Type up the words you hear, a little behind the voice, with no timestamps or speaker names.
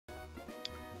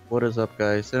What is up,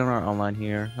 guys? Sinon online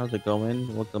here. How's it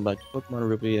going? Welcome back to Pokemon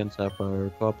Ruby and Sapphire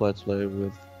Co-op Let's Play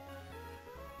with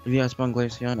the Icebound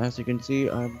Glaceon. As you can see,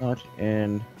 I'm not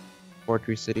in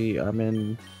Fortress City. I'm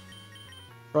in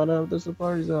front of the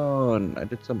Safari Zone. I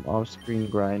did some off-screen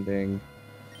grinding.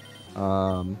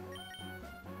 Um,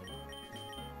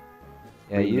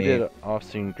 Yeah, you rename, did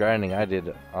off-screen grinding. I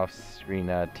did off-screen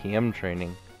TM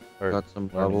training. Or got some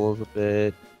learning. levels a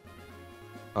bit.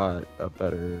 Got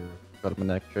a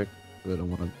electric that I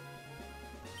want to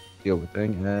deal with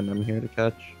thing, and I'm here to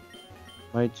catch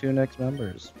my two next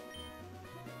members.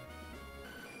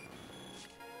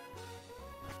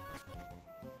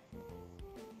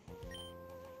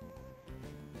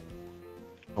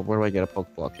 Oh, where do I get a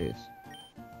Pokeball case?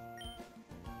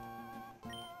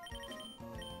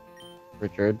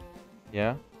 Richard,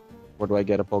 Yeah? where do I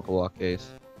get a Pokeball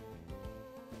case?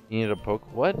 You need a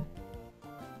what?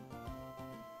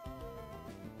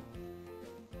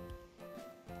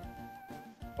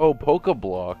 Oh,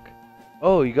 Pokeblock.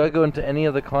 Oh, you gotta go into any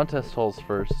of the contest halls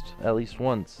first, at least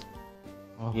once.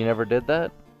 Oh, You never did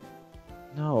that?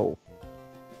 no.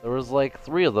 There was like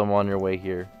 3 of them on your way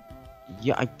here.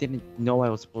 Yeah, I didn't know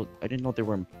I didn't know they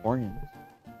were important.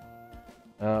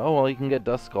 Oh well, you can get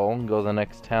Duskull and go to the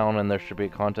next town, and there should be a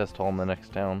contest hall in the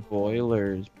next town.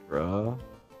 Spoilers, bruh.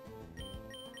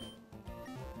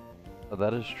 Oh,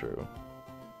 that is true.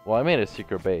 Well, I made a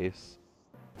secret base.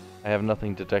 I have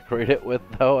nothing to decorate it with,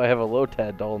 though. I have a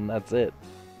Lotad doll, and that's it.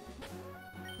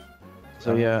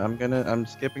 So yeah, I'm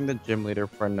skipping the gym leader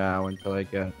for now until I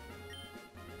get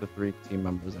the 3 team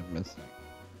members I'm missing.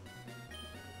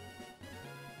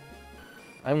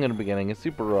 I'm gonna be getting a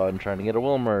Super Rod and trying to get a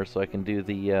Wilmer so I can do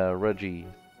the Reggie.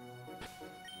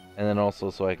 And then also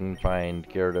so I can find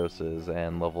Gyarados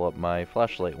and level up my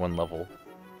Flashlight 1 level.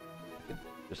 I could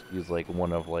just use like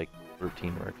one of like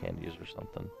 13 rare candies or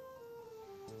something.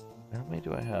 How many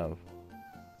do I have?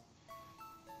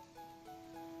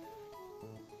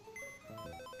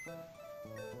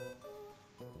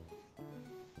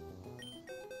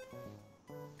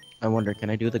 I wonder, can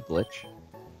I do the glitch?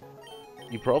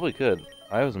 You probably could.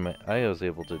 I was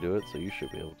able to do it, so you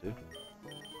should be able to.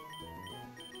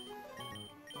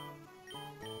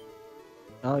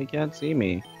 Oh, you can't see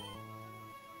me.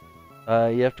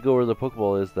 You have to go where the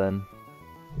Pokeball is then.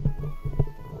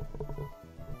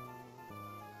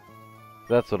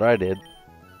 That's what I did.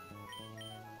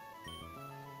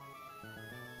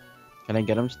 Can I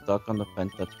get him stuck on the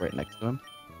fence that's right next to him?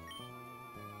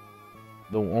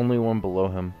 The only one below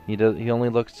him. He only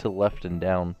looks to the left and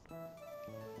down.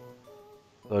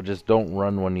 So just don't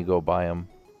run when you go by him.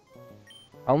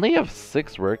 I only have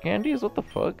 6 rare candies? What the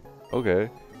fuck? Okay.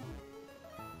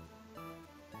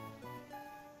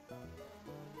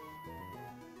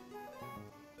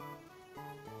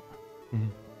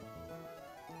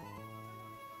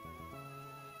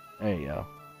 There you go.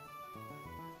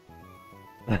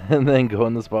 And then go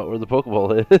in the spot where the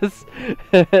Pokeball is.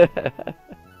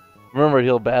 Remember,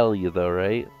 he'll battle you though,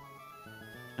 right?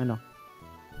 I know.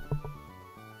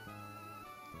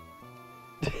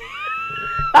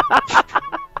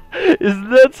 Isn't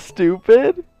that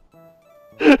stupid?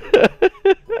 Isn't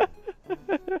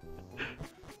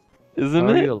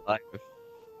How are it? you alive?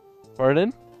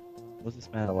 Pardon? Was this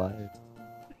man alive?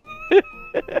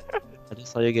 I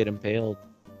just saw you get impaled.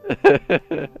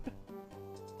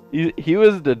 He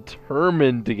was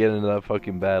determined to get into that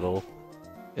fucking battle.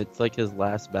 It's like his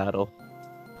last battle.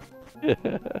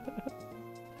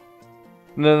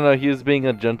 No, he was being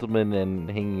a gentleman and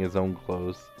hanging his own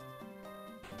clothes.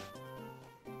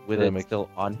 With That it makes- still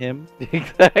on him.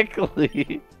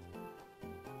 Exactly.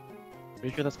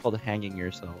 Pretty sure that's called hanging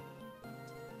yourself.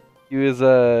 He was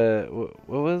what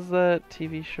was that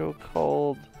TV show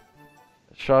called?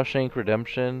 Shawshank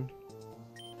Redemption.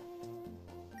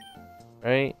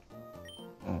 Right?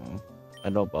 Oh, I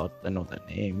know that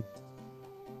name.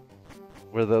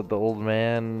 Where the old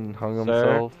man hung Sir?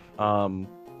 himself.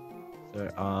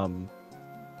 Sir,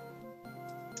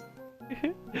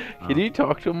 Can you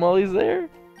talk to him while he's there?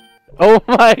 Oh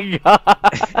my god!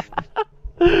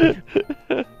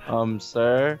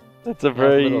 Sir, That's a you have a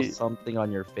little very... something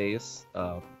on your face.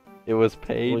 It was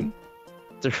pain.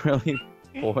 It's really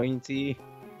pointy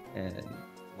and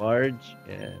large,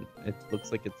 and it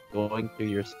looks like it's going through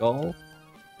your skull.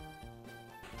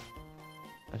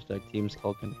 Hashtag team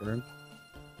skull confirmed.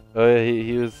 Oh yeah,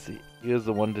 he was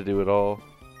the one to do it all.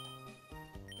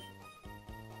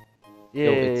 Yeah,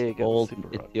 Yo, got the it's super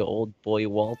rod. the old boy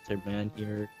Walter, man,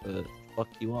 here to fuck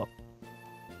you up.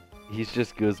 He's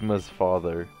just Guzma's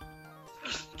father.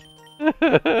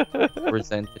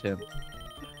 Presented him.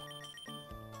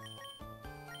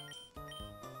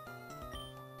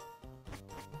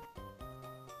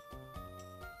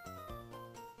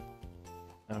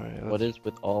 Alright, What is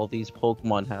with all these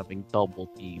Pokemon having double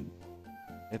team?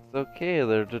 It's okay,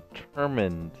 they're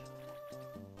determined.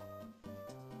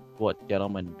 What, get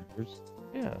on my nerves?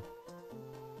 Yeah.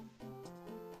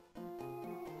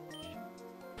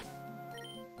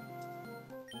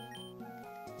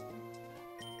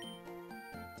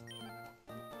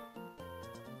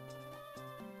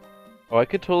 Oh, I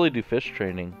could totally do fish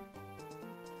training.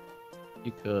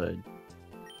 You could.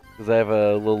 Because I have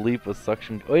a little leap of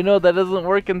suction. Oh, wait, no, that doesn't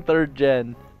work in 3rd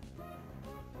gen.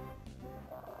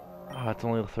 Oh, it's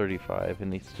only 35. It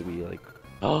needs to be like...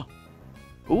 Oh!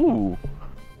 Ooh!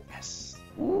 Yes!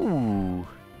 Ooh!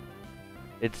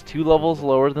 It's 2 levels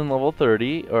lower than level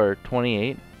 30, or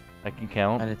 28. I can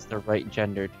count. And it's the right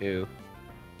gender, too.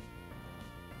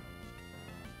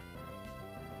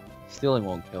 Stealing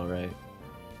won't kill, right?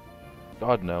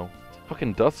 God, no. It's a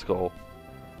fucking Duskull.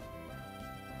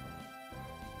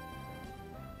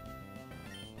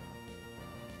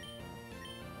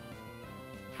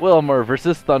 Wilmer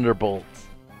versus Thunderbolt.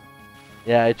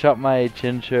 Yeah, I chopped my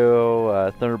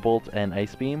Chinchou, Thunderbolt, and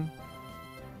Ice Beam.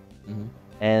 Mm-hmm.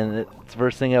 And it's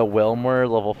versing a Wilmer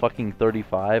level fucking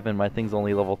 35, and my thing's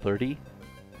only level 30.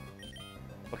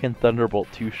 Fucking Thunderbolt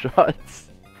 2 shots.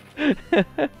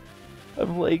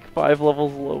 I'm like 5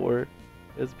 levels lower.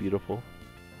 It's beautiful.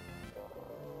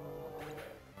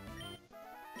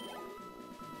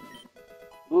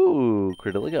 Ooh,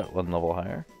 Critterly got 1 level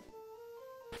higher.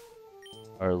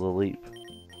 Or the leap.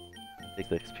 Take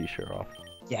the XP share off.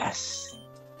 Yes!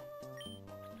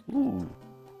 Ooh.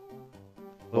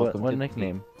 Welcome What to the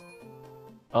nickname?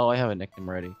 Oh, I have a nickname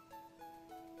already.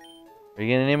 Are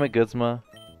you gonna name it Guzma?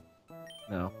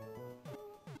 No.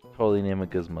 Totally name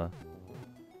it Guzma.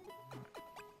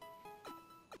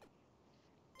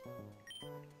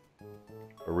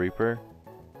 A Reaper?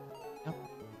 Yep.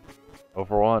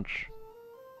 Overwatch.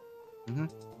 Mm-hmm.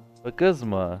 But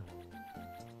Guzma.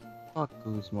 Fuck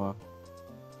Guzma.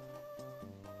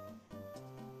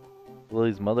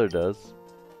 Lily's mother does.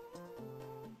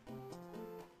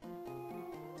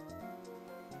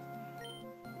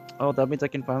 Oh, that means I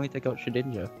can finally take out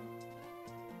Shedinja.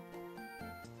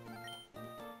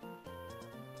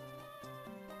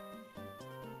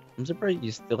 I'm surprised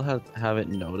you still haven't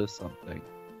noticed something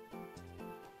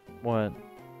What?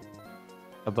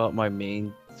 about my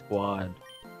main squad.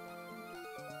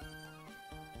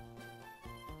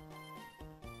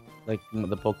 Like,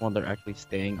 the Pokemon that are actually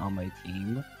staying on my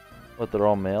team. What, they're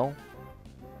all male?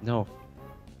 No.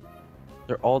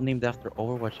 They're all named after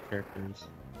Overwatch characters.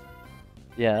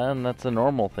 Yeah, and that's a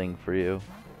normal thing for you.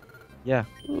 Yeah.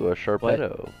 Ooh, a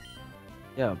Sharpedo.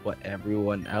 Yeah, but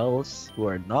everyone else who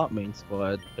are not main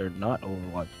squad, they're not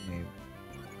Overwatch named.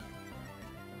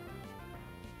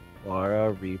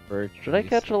 Laura, Reaper, Should I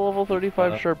catch a level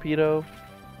 35 Sharpedo?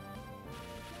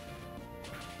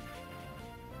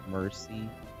 Mercy.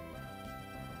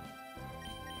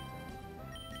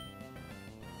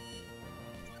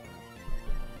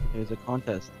 There's a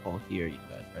contest hall here, you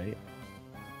said, right?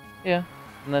 Yeah,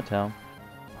 in that town.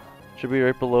 Should be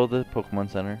right below the Pokemon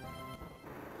Center.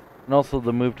 And also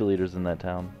the move deleters in that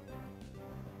town.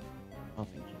 Oh,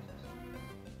 thank Jesus.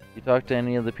 You talk to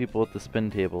any of the people at the spin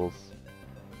tables.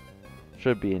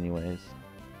 Should be anyways.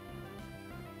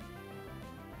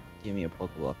 Give me a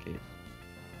Pokeball case.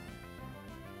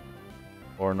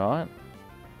 Or not?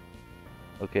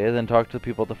 Okay, then talk to the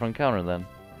people at the front counter then.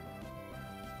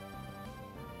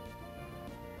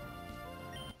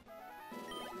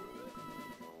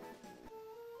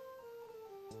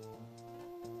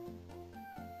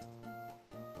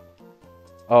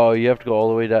 Oh, you have to go all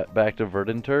the way back to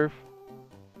Verdant Turf?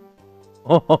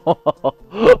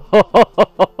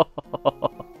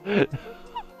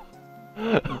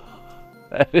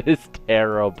 That is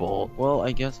terrible. Well,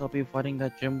 I guess I'll be fighting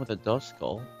that gym with a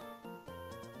Duskull.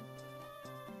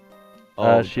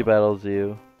 She battles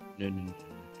you. No, no,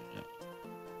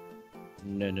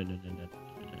 no, no, no, no, no, no,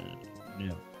 no,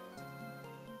 no.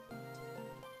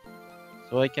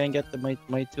 So I can't get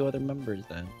my 2 other members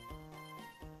then.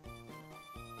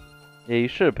 Yeah, you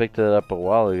should have picked it up a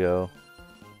while ago.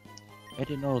 I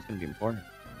didn't know it was gonna be important.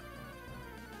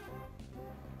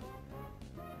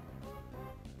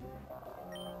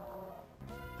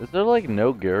 Is there like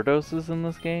no Gyarados in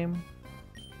this game?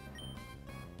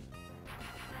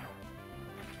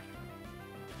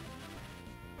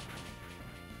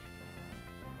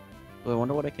 Well, I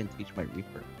wonder what I can teach my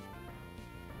Reaper.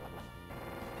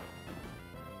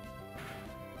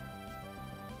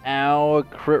 Ow, a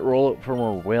crit roll up from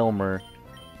a Wilmer.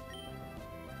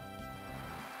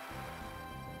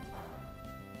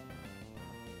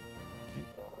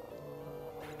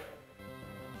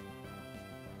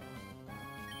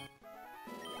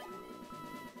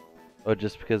 Oh,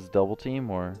 just because double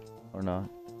team or not?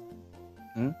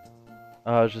 Hmm?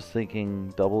 I was just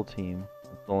thinking double team.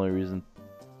 That's the only reason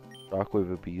Shockwave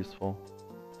would be useful.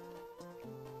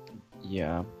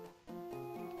 Yeah.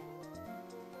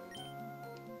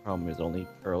 Problem is only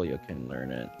Curlia can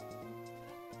learn it.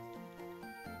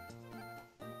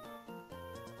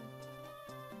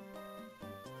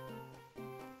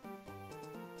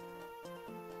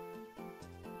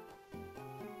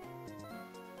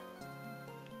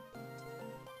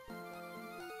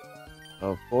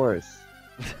 Of course.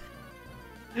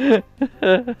 It's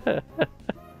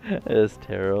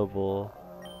terrible.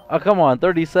 Oh, come on,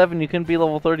 37, you couldn't be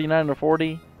level 39 or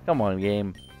 40? Come on,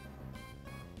 game.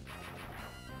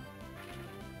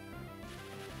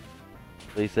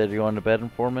 They said you're going to bed in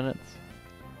 4 minutes?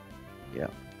 Yeah.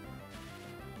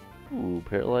 Ooh,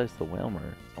 paralyze the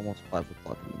Whalmer. Almost 5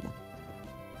 o'clock in the morning.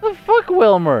 The fuck,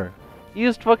 Whalmer? You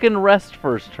used fucking rest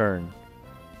first turn.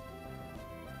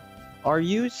 Are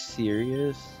you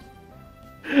serious?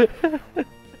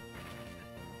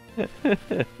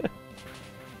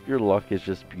 Your luck is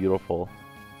just beautiful.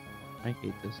 I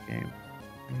hate this game.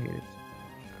 I hate it.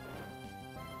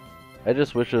 I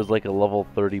just wish it was like a level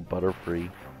 30 Butterfree.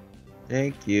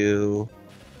 Thank you.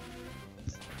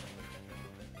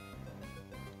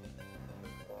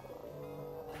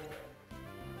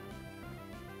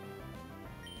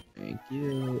 Thank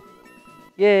you.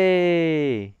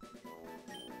 Yay!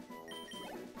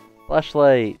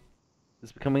 Flashlight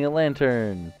is becoming a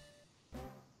lantern.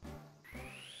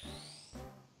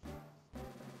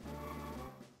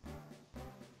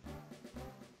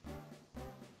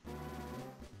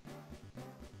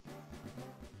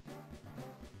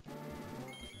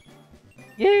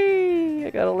 Yay! I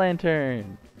got a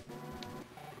lantern.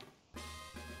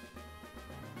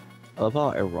 I love how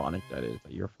ironic that is,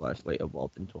 that your flashlight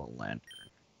evolved into a lantern.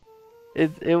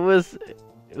 It was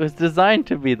designed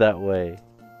to be that way.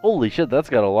 Holy shit, that's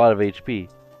got a lot of HP.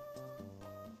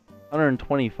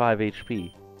 125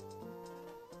 HP.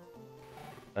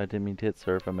 I didn't mean to hit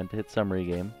surf, I meant to hit summary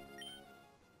game.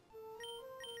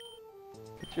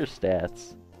 What's your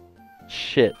stats?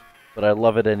 Shit, but I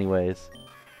love it anyways.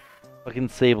 Fucking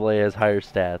Sableye has higher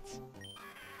stats.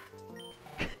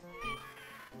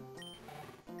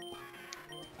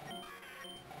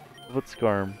 What's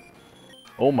Skarm?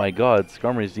 Oh my god,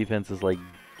 Skarmory's defense is like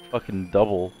fucking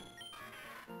double.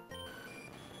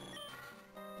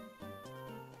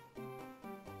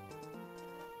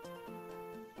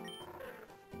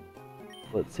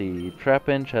 Let's see,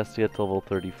 Trapinch has to get to level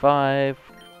 35,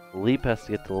 Leap has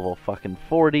to get to level fucking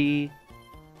 40,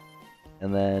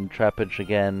 and then Trapinch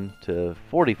again to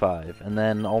 45, and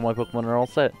then all my Pokemon are all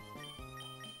set.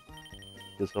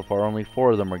 Because so far only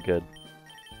 4 of them are good.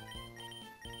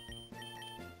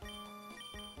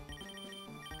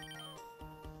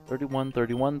 "31,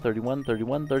 31, 31,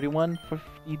 31, 31,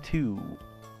 52.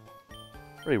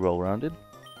 Pretty well-rounded.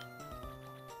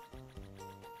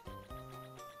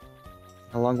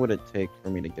 How long would it take for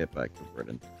me to get back to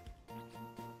Verdant?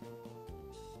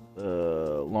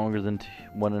 Longer than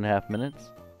 1.5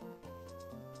 minutes.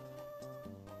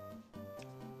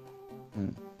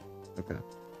 Okay.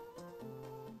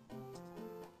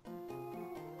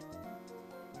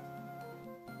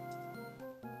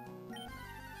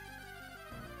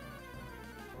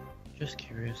 Just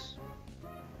curious.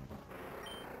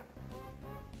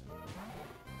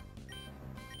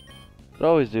 Could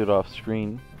always do it off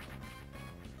screen.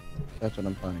 That's what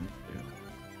I'm planning to do.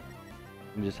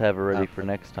 And just have it ready for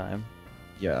next time.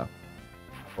 Yeah.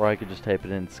 Or I could just type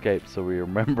it in Skype so we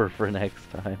remember for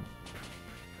next time.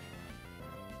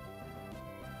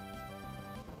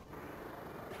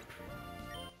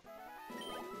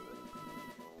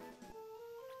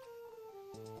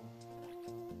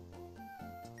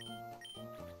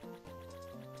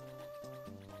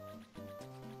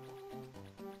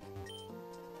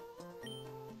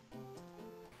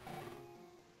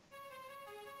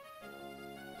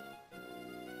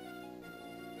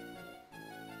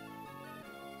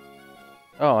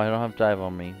 Oh, I don't have dive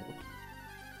on me. Whoops.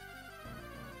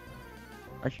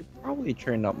 I should probably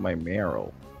train up my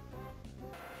Marrow.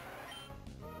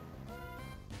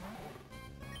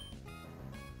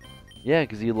 Yeah,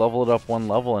 because you level it up 1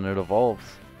 level and it evolves.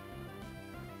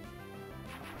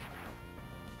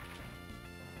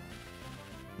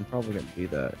 I'm probably gonna do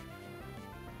that.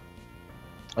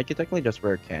 I could technically just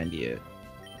rare candy it.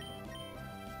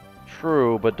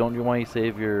 True, but don't you want to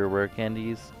save your rare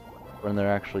candies when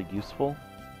they're actually useful?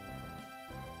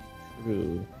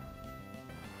 True.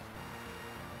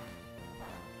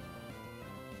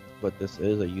 But this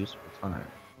is a useful time.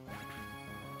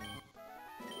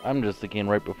 I'm just thinking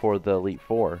right before the Elite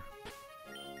Four.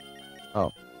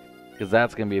 Oh. Because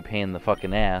that's going to be a pain in the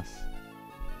fucking ass.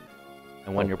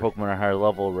 And when your Pokemon are higher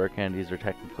level, rare candies are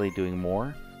technically doing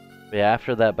more. But yeah,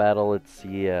 after that battle, it's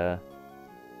the,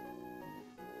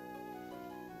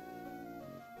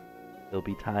 it'll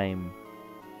be time.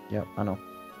 Yep, I know.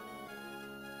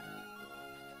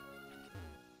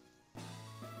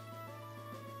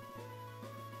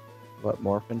 What,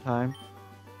 morphin time?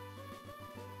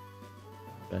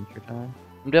 Adventure time?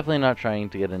 I'm definitely not trying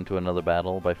to get into another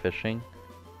battle by fishing.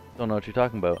 Don't know what you're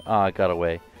talking about. Ah, I got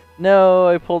away. No,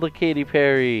 I pulled a Katy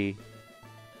Perry.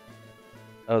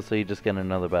 Oh, so you just get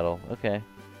another battle. Okay.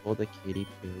 Oh, the Katy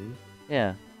Perry?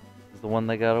 Yeah. It's the one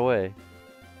that got away.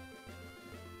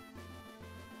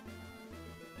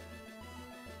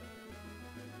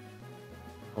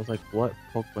 I was like, what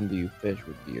Pokemon do you fish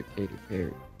would be a Katy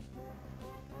Perry?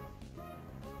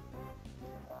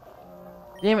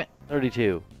 Damn it!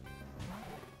 32.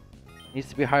 Needs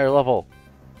to be higher level.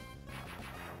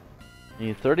 You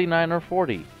need 39 or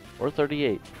 40. Or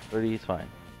 38. 30 is fine.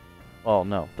 Oh,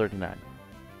 no. 39.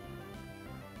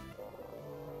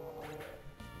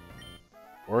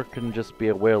 Or it can just be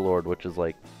a Wailord, which is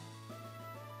like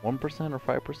 1% or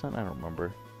 5%? I don't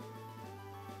remember.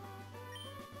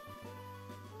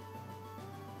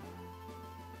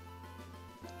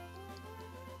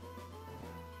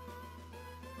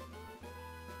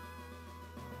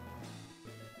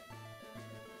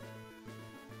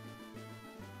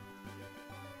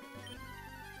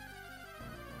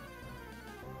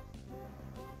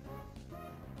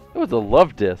 It was a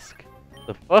love disc.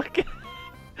 The fuck?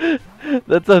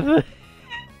 That's a thing.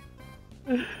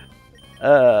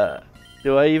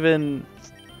 Do I even...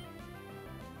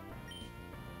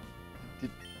 You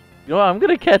know what? I'm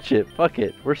gonna catch it. Fuck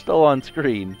it. We're still on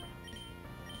screen.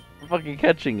 I'm fucking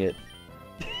catching it.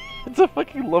 It's a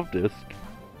fucking love disc.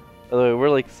 By the way, we're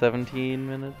like 17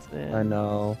 minutes in. I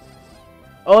know.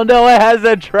 Oh no, it has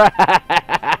a track!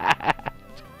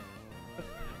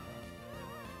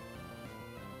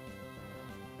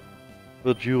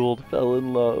 Bejeweled fell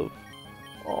in love.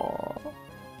 Aww.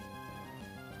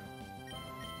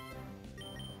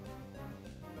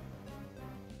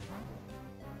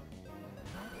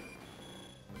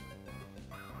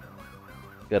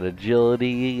 Got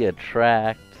agility,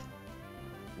 attract,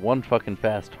 one fucking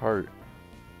fast heart.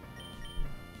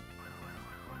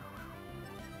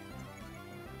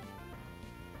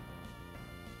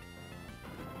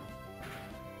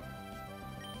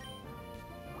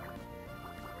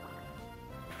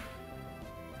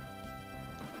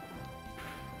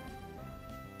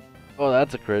 Oh,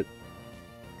 that's a crit.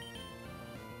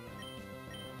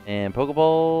 And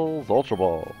Pokeballs, Ultra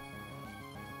Ball.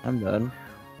 I'm done.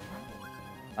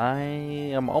 I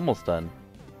am almost done.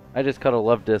 I just cut a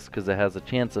love disc because it has a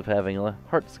chance of having a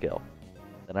heart scale.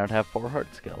 Then I'd have 4 heart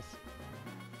scales.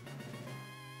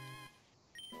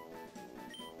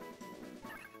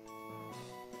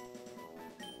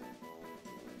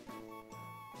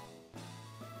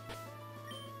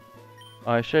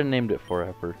 Oh, I should have named it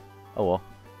Forever. Oh well.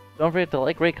 Don't forget to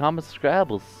like, rate, comment,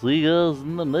 subscribe. We'll see you guys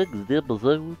in the next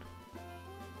episode.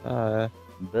 Bye.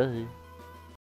 Bye.